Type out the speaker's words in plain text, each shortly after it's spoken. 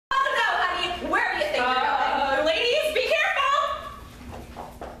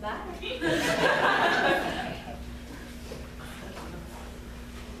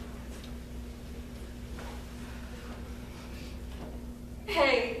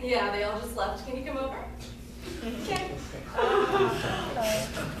Yeah, they all just left. Can you come over? Okay.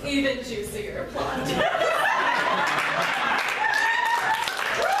 Even juicier plot.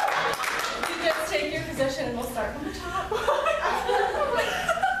 You just take your position and we'll start from the top.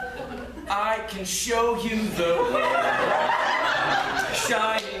 I can show you the world,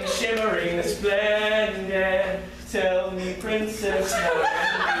 shining, shimmering, splendid. Tell me, princess,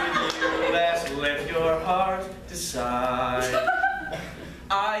 how did you last let your heart decide?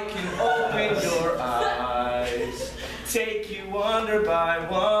 I can open your eyes, take you wonder by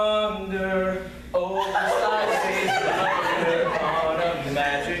wonder, oversized wonder on a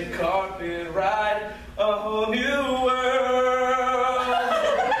magic carpet ride, a whole new world,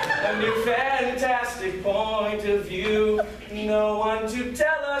 a new fantastic point of view, no one to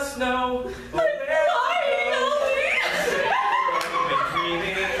tell us no.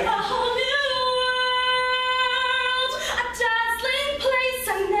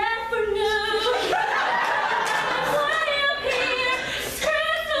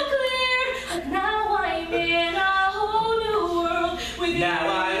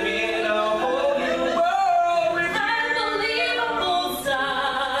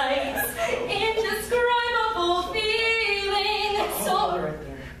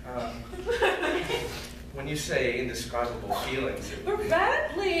 You say indescribable feelings.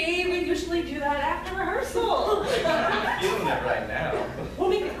 Prevently, we usually do that after rehearsal. I'm feeling it right now. We'll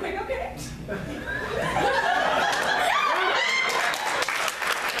make it quick, okay?